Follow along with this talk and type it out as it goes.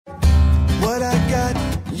What I got,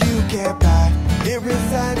 you can't buy. It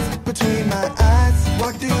resides between my eyes.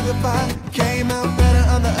 Walked through the fire, came out better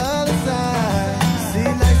on the other side. See,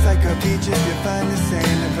 life's like a beach if you find the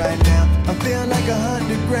sand. And right now, I feel like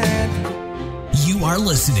 $100,000. You are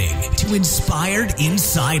listening to Inspired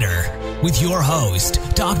Insider with your host,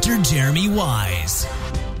 Dr. Jeremy Wise.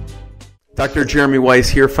 Dr. Jeremy Weiss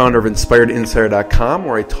here, founder of InspiredInsider.com,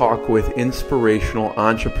 where I talk with inspirational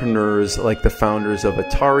entrepreneurs like the founders of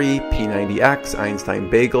Atari, P90X, Einstein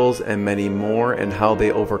Bagels, and many more, and how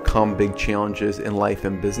they overcome big challenges in life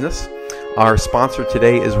and business. Our sponsor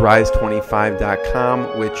today is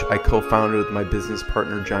Rise25.com, which I co-founded with my business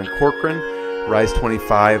partner, John Corcoran.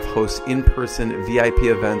 Rise25 hosts in-person VIP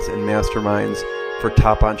events and masterminds for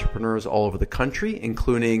top entrepreneurs all over the country,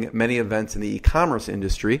 including many events in the e-commerce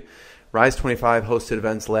industry. Rise25 hosted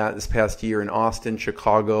events this past year in Austin,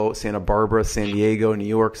 Chicago, Santa Barbara, San Diego, New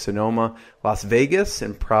York, Sonoma, Las Vegas,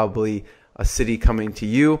 and probably a city coming to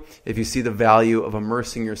you. If you see the value of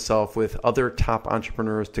immersing yourself with other top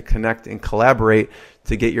entrepreneurs to connect and collaborate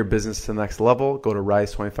to get your business to the next level, go to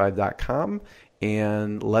rise25.com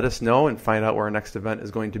and let us know and find out where our next event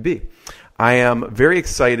is going to be. I am very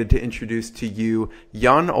excited to introduce to you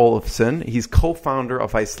Jon Olafsson. He's co-founder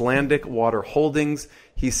of Icelandic Water Holdings.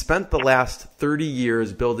 He spent the last 30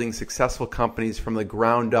 years building successful companies from the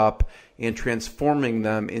ground up and transforming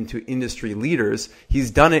them into industry leaders.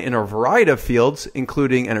 He's done it in a variety of fields,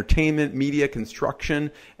 including entertainment, media,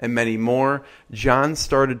 construction, and many more. Jon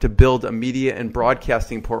started to build a media and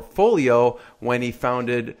broadcasting portfolio when he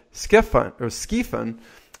founded Skifan.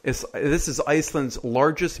 This is Iceland's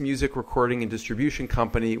largest music recording and distribution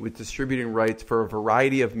company, with distributing rights for a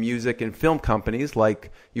variety of music and film companies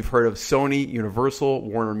like you've heard of Sony, Universal,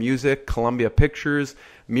 Warner Music, Columbia Pictures,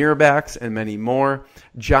 Miramax, and many more.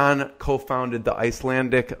 Jon co-founded the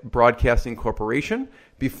Icelandic Broadcasting Corporation.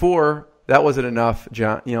 Before that wasn't enough,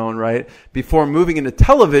 Jon, right? Before moving into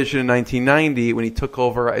television in 1990, when he took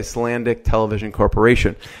over Icelandic Television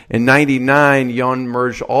Corporation. In 1999, Jon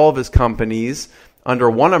merged all of his companies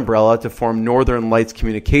under one umbrella to form Northern Lights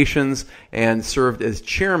Communications, and served as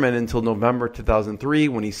chairman until November 2003,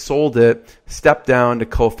 when he sold it, stepped down to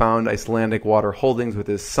co-found Icelandic Water Holdings with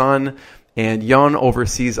his son. And Jon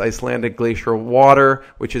oversees Icelandic Glacial Water,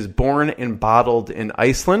 which is born and bottled in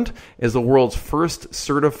Iceland, is the world's first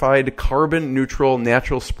certified carbon-neutral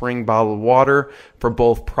natural spring bottled water for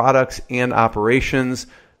both products and operations.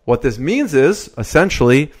 What this means is,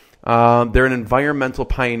 essentially, they're an environmental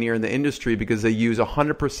pioneer in the industry because they use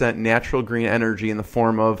 100% natural green energy in the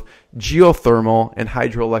form of geothermal and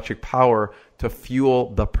hydroelectric power to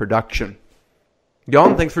fuel the production.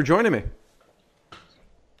 Jon, thanks for joining me.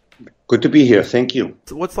 Good to be here. Thank you.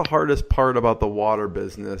 So what's the hardest part about the water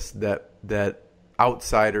business that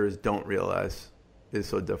outsiders don't realize is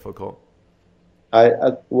so difficult? I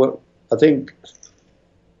think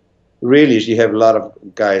really you have a lot of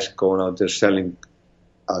guys going out there selling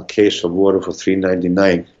a case of water for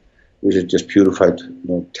 $3.99, which is just purified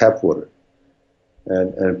tap water,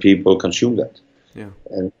 and people consume that. Yeah.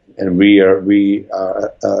 And we are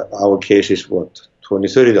our case is what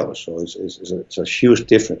 $20-30, so it's a huge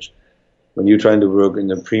difference. When you're trying to work in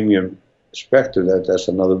the premium spectrum, that's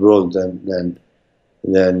another world than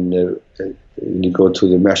you go to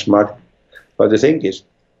the mass market. But the thing is,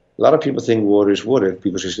 a lot of people think water is water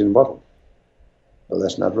because it's in a bottle. Well,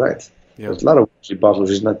 that's not right. Yeah. There's a lot of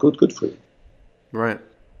bottles is not good for you. Right.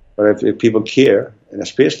 But if people care, and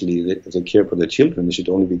especially if they care for their children, they should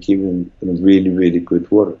only be given really, really good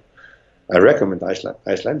water. I recommend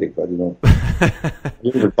Icelandic, but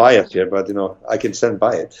you can buy it here, but I can stand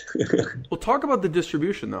by it. Well, talk about the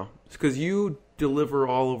distribution though, because you deliver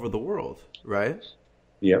all over the world, right?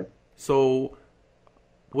 Yeah. So,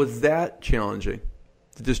 was that challenging,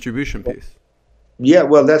 the distribution piece? Yeah,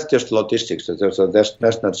 well, that's just logistics. So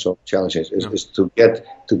that's not so challenging. It's to get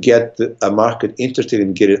a market interested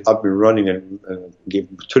and get it up and running and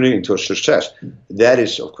turning it into a success. That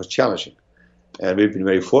is, of course, challenging. And we've been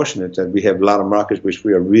very fortunate that we have a lot of markets which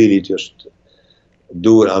we are really just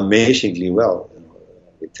doing amazingly well.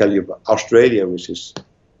 I tell you about Australia, which is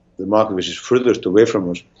the market which is furthest away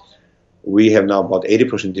from us. We have now about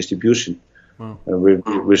 80% distribution, and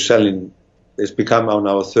we're selling. It's become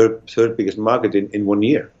our third biggest market in 1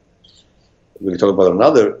 year. We can talk about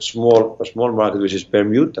another small market, which is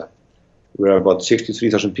Bermuda, where about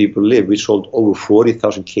 63,000 people live. We sold over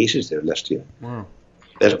 40,000 cases there last year. Wow.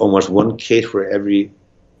 That's almost one case for every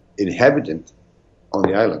inhabitant on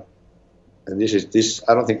the island. And this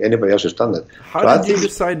I don't think anybody else has done that. How did you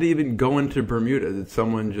decide to even go into Bermuda? Did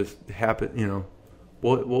someone just happen,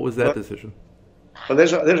 what was that decision? Well,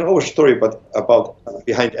 there's always a story about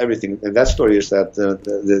behind everything, and that story is that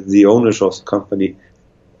the owners of the company,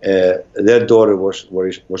 their daughter was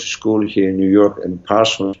at school here in New York and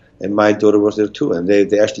Parsons, and my daughter was there too, and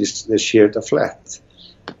they actually shared a flat,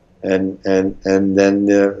 and then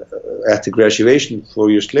after graduation 4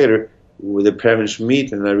 years later, the parents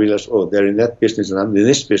meet, and I realized, oh, they're in that business and I'm in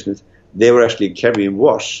this business. They were actually carrying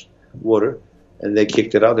water, and they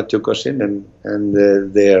kicked it out and took us in,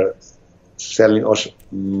 and they're selling us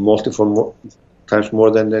multiple times more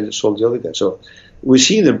than they sold the other guy. So we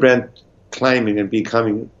see the brand climbing and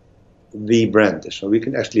becoming the brand. So we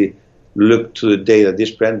can actually look to the day that this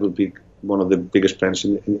brand will be one of the biggest brands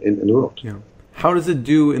in the world. Yeah. How does it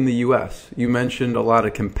do in the U.S.? You mentioned a lot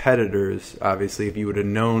of competitors. Obviously, if you would have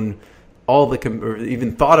known all or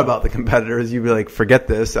even thought about the competitors, you'd be like, forget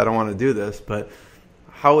this, I don't want to do this. But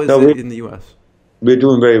how is it in the U.S.? We're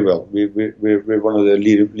doing very well. We're one of the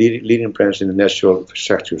leading brands in the natural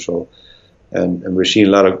sector. So, and we're seeing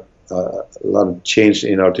a lot of change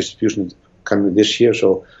in our distribution coming this year.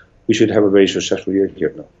 So we should have a very successful year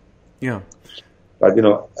here now. Yeah. But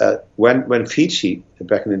when Fiji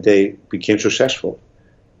back in the day became successful,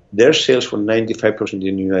 their sales were 95% in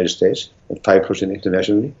the United States and 5%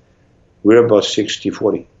 internationally. We're about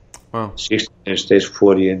 60-40. Wow. 60 in the United States,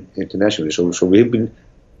 40 internationally. So we've been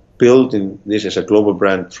building this as a global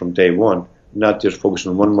brand from day one, not just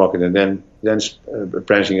focusing on one market and then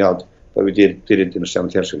branching out. But we did it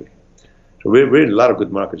simultaneously. So we're in a lot of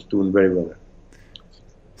good markets, doing very well there.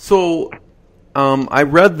 So I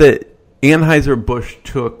read that Anheuser-Busch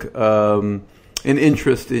took an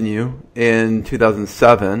interest in you in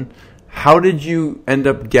 2007. How did you end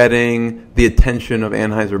up getting the attention of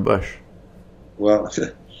Anheuser-Busch? Well,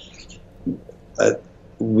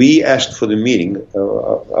 we asked for the meeting.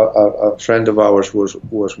 A friend of ours was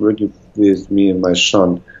working with me and my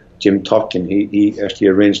son, Jim Topkin. He actually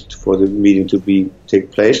arranged for the meeting to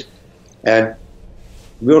take place, and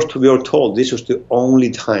we were told this was the only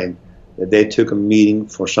time that they took a meeting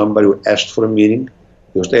for somebody who asked for a meeting,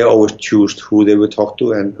 because they always choose who they would talk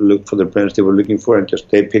to and look for the brands they were looking for, and just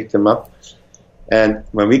they picked them up. And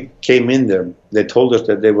when we came in there, they told us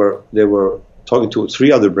that they were talking to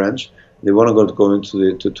 3 other brands. They want to go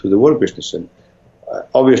into the water business, and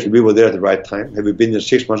obviously we were there at the right time. Had we been there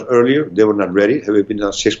 6 months earlier, they were not ready. Had we been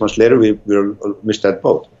there 6 months later, we missed that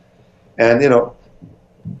boat. And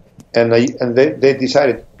and they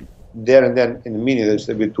decided there and then in the meeting that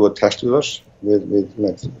they would do a test with us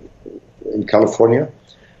in California,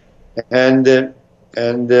 and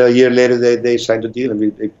a year later they signed a deal, and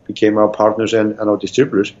we became our partners and our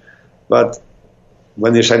distributors. But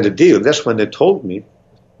when they signed the deal, that's when they told me,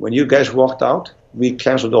 when you guys walked out, we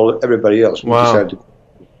canceled everybody else. Wow.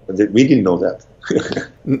 We didn't know that.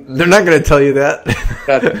 They're not going to tell you that.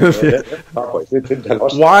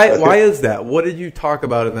 Why is that? What did you talk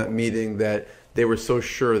about in that meeting that they were so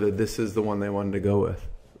sure that this is the one they wanted to go with?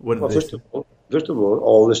 First of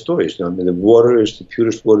all the stories. The water is the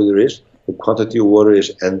purest water there is. The quantity of water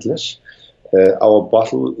is endless. Our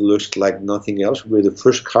bottle looks like nothing else. We're the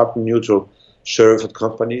first carbon-neutral certified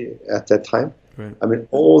company at that time. Right. I mean,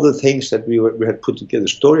 all the things that we had put together, the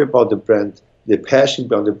story about the brand, the passion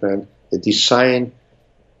behind the brand, the design,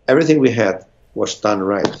 everything we had was done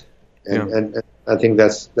right. And I think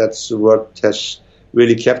that's what has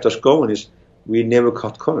really kept us going, is we never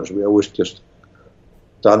cut corners. We always just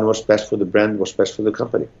done what's best for the brand, what's best for the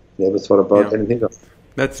company. Never thought about anything else.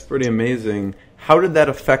 That's pretty amazing. How did that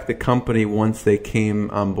affect the company once they came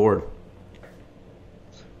on board?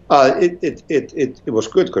 It was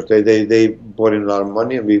good, because they brought in a lot of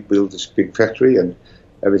money, and we built this big factory, and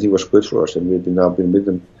everything was good for us. And we've now been with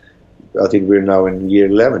them. I think we're now in year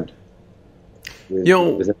 11.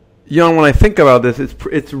 Jon, when I think about this,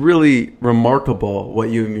 it's really remarkable what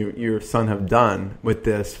you and your son have done with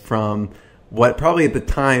this, from what probably at the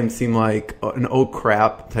time seemed like an oh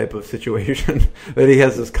crap type of situation that he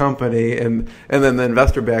has this company and then the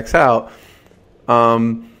investor backs out.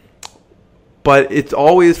 But it's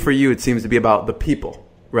always, for you, it seems to be about the people,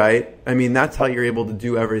 right? I mean, that's how you're able to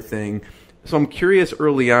do everything. So I'm curious,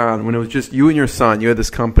 early on, when it was just you and your son, you had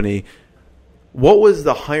this company, what was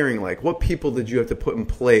the hiring like? What people did you have to put in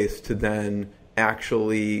place to then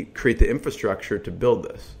actually create the infrastructure to build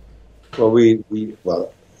this?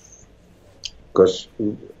 Well, because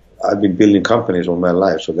I've been building companies all my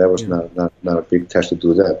life, so that was not a big test to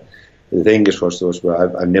do that. The thing is,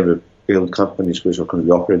 I've never build companies which are going to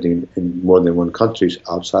be operating in more than one country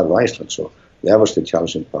outside of Iceland. So that was the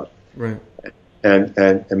challenging part. Right.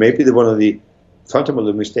 And maybe one of the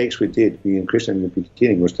fundamental mistakes we did, me and Christian, in the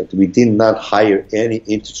beginning, was that we did not hire any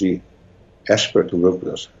industry expert to work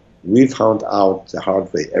with us. We found out the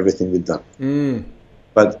hard way, everything we've done.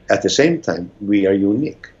 But at the same time, we are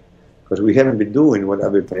unique because we haven't been doing what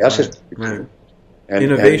everybody else has been doing. And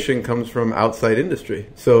innovation comes from outside industry.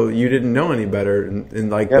 So you didn't know any better in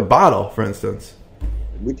the bottle, for instance.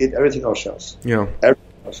 We did everything ourselves. Yeah.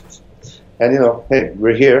 Everything ourselves. And, hey,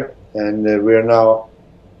 we're here, and we're now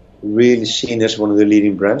really seen as one of the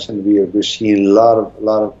leading brands, and we're seeing a lot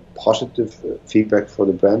of positive feedback for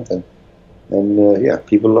the brand, and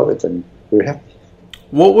people love it, and we're happy.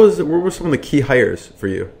 What were some of the key hires for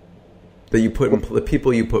you that you put in, the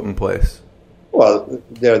people you put in place? Well,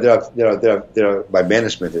 there are by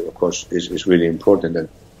management, of course, is really important,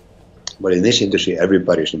 but in this industry,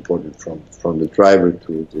 everybody is important, from the driver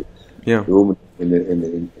to the woman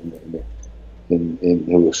in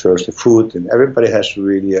who serves the food, and everybody has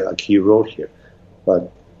really a key role here. But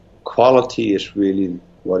quality is really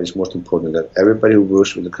what is most important. That everybody who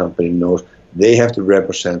works with the company knows they have to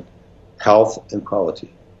represent health and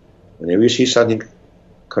quality. Whenever you see something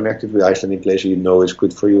connected with Icelandic Glacial, you know it's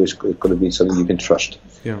good for you. It's going to be something you can trust.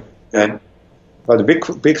 Yeah. But the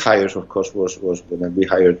big hires, of course, was when we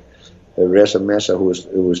hired Reza Mesa, who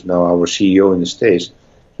is now our CEO in the States.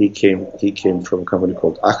 He came from a company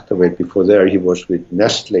called Activate. Before there, he was with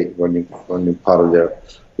Nestle, running part of their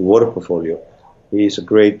water portfolio. He's a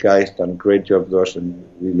great guy. He's done a great job with us, and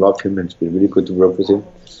we love him, and it's been really good to work with him.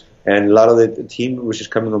 And a lot of the team which is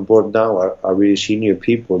coming on board now are really senior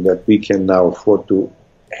people that we can now afford to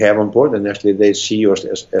have on board, and actually they see us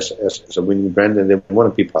as a winning brand, and they want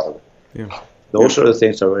to be part of it. Yeah. Those are the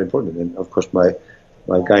things that are very important. And of course, my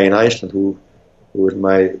guy in Iceland, who is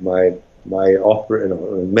my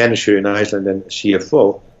manager in Iceland and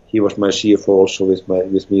CFO, he was my CFO also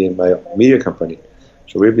with me in my media company.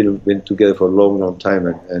 So we've been together for a long time,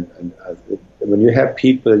 and when you have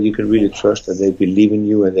people that you can really trust and they believe in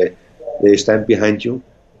you and they stand behind you,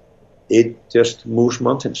 it just moves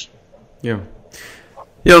mountains. Yeah.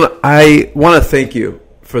 I want to thank you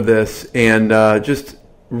for this and just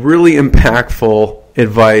really impactful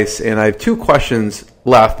advice. And I have two questions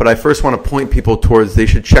left, but I first want to point people towards they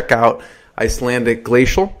should check out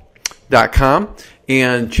IcelandicGlacial.com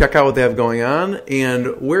and check out what they have going on.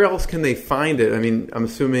 And where else can they find it? I mean, I'm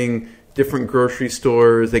assuming different grocery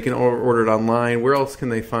stores. They can order it online. Where else can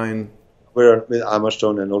they find? We're with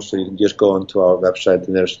Amazon, and also you can just go onto our website,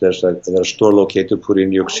 and there's a store locator. Put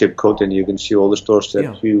in your zip code, and you can see all the stores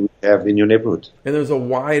that you have in your neighborhood. And there's a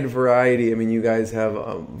wide variety. I mean, you guys have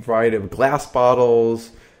a variety of glass bottles,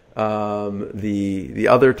 the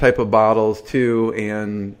other type of bottles too,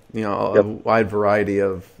 and a wide variety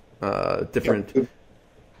of different.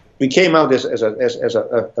 We came out as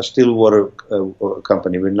a still water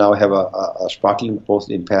company. We now have a sparkling both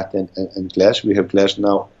in PET and glass. We have glass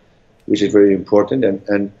now, which is very important,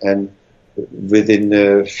 and within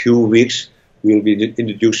a few weeks we'll be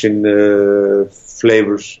introducing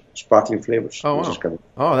flavors, sparkling flavors. Oh, wow.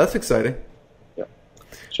 Oh, that's exciting. Yeah.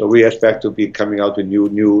 So we expect to be coming out with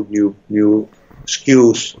new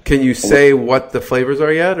SKUs. Can you say what the flavors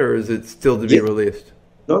are yet, or is it still to be released?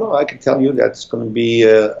 No, I can tell you that's going to be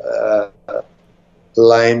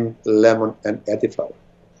lime, lemon, and Ediflower.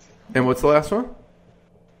 And what's the last one?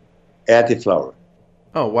 Ediflower.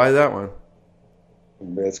 Oh, why that one?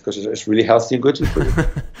 It's because it's really healthy and good for you.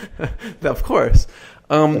 Of course.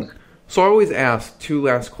 So I always ask two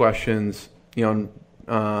last questions,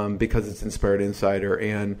 because it's Inspired Insider.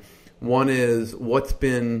 And one is, what's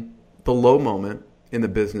been the low moment in the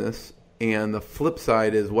business? And the flip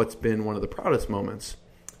side is, what's been one of the proudest moments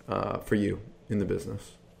for you in the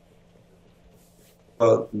business?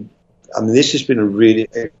 Well, this has been a really,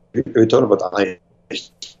 we're talking about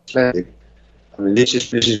Icelandic. This has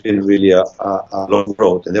been really a long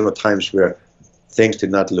road, and there were times where things did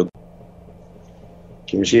not look.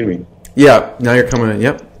 Can you see me? Yeah, now you're coming in.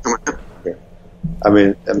 Yep. Okay.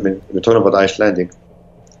 We're talking about Icelandic.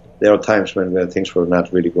 There are times when things were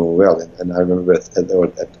not really going well, and I remember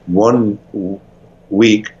at one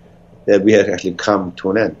week that we had actually come to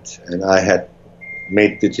an end, and I had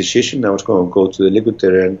made the decision I was going to go to the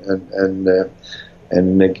liquidator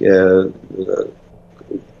and make.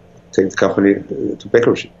 Take the company to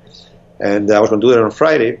bankruptcy, and I was going to do that on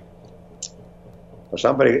Friday.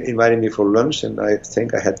 Somebody invited me for lunch, and I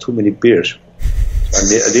think I had too many beers.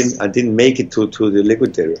 I didn't make it to the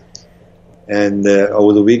liquidator. And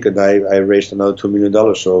over the weekend, I raised another $2 million,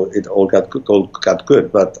 so it all got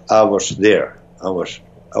good. But I was there. I was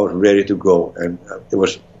ready to go, and it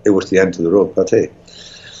was the end of the road. But hey,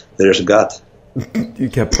 there's a God. You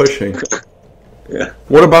kept pushing. Yeah.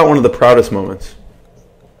 What about one of the proudest moments?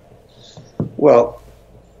 Well,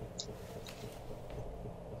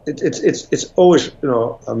 it's always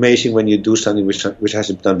amazing when you do something which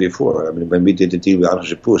hasn't been done before. I mean, when we did the deal with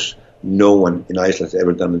Ölfus, no one in Iceland has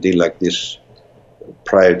ever done a deal like this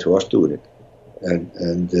prior to us doing it,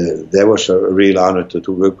 and that was a real honor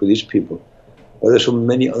to work with these people. Well, there's so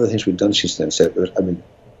many other things we've done since then. I mean,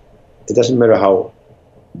 it doesn't matter how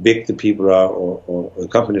big the people are or the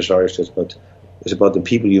companies are. It's about the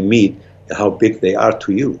people you meet and how big they are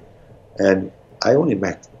to you. And I only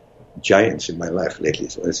met giants in my life lately,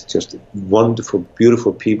 so it's just wonderful,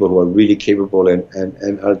 beautiful people who are really capable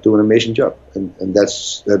and are doing an amazing job, and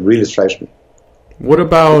that really thrives me. What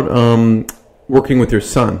about working with your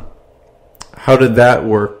son? How did that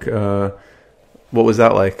work? What was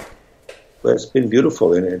that like? Well, it's been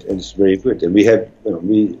beautiful, and it's very good. And we have,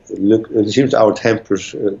 it seems our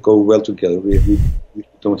tempers go well together. We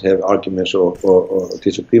don't have arguments or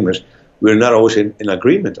disagreements. We're not always in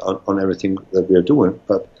agreement on everything that we are doing,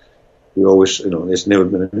 but we always, it's never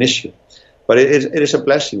been an issue. But it is a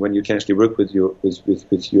blessing when you can actually work with your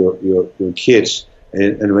kids,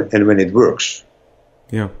 and when it works.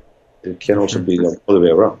 Yeah. It can also be like all the way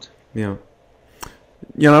around. Yeah.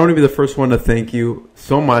 I want to be the first one to thank you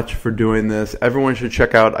so much for doing this. Everyone should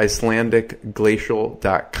check out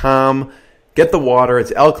IcelandicGlacial.com. Get the water.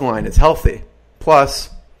 It's alkaline. It's healthy. Plus,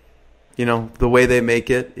 the way they make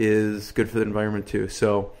it is good for the environment too.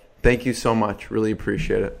 So thank you so much. Really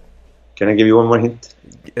appreciate it. Can I give you one more hint?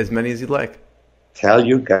 As many as you'd like. Tell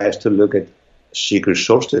you guys to look at Secret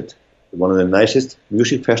Solstice, one of the nicest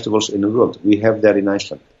music festivals in the world. We have that in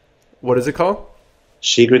Iceland. What is it called?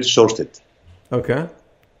 Secret Solstice. Okay.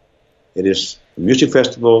 It is a music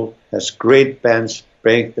festival, has great bands,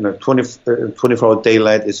 24-hour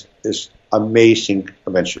daylight is amazing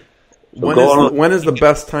adventure. So when is the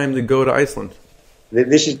best time to go to Iceland?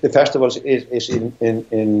 The festival is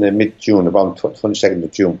in mid-June, around 22nd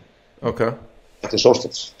of June. Okay. At the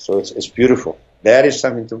solstice, so it's beautiful. That is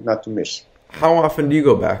something not to miss. How often do you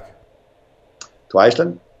go back to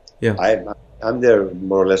Iceland? Yeah, I'm there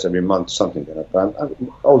more or less every month, something like that. But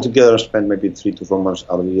I'm altogether, I spend maybe 3 to 4 months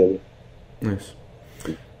out of the year. Nice.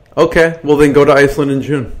 Okay, well then go to Iceland in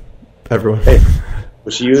June, everyone. Hey,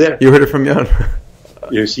 we'll see you there. You heard it from Jon.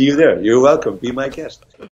 You'll see you there. You're welcome. Be my guest.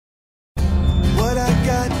 What I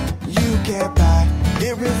got, you can't buy.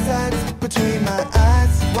 It resides between my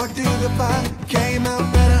eyes. Walked through the fire, came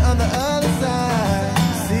out better on the other side.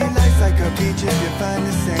 See, life's like a beach if you find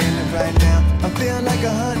the sailing right now. I'm feeling like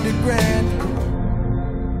 100 grand.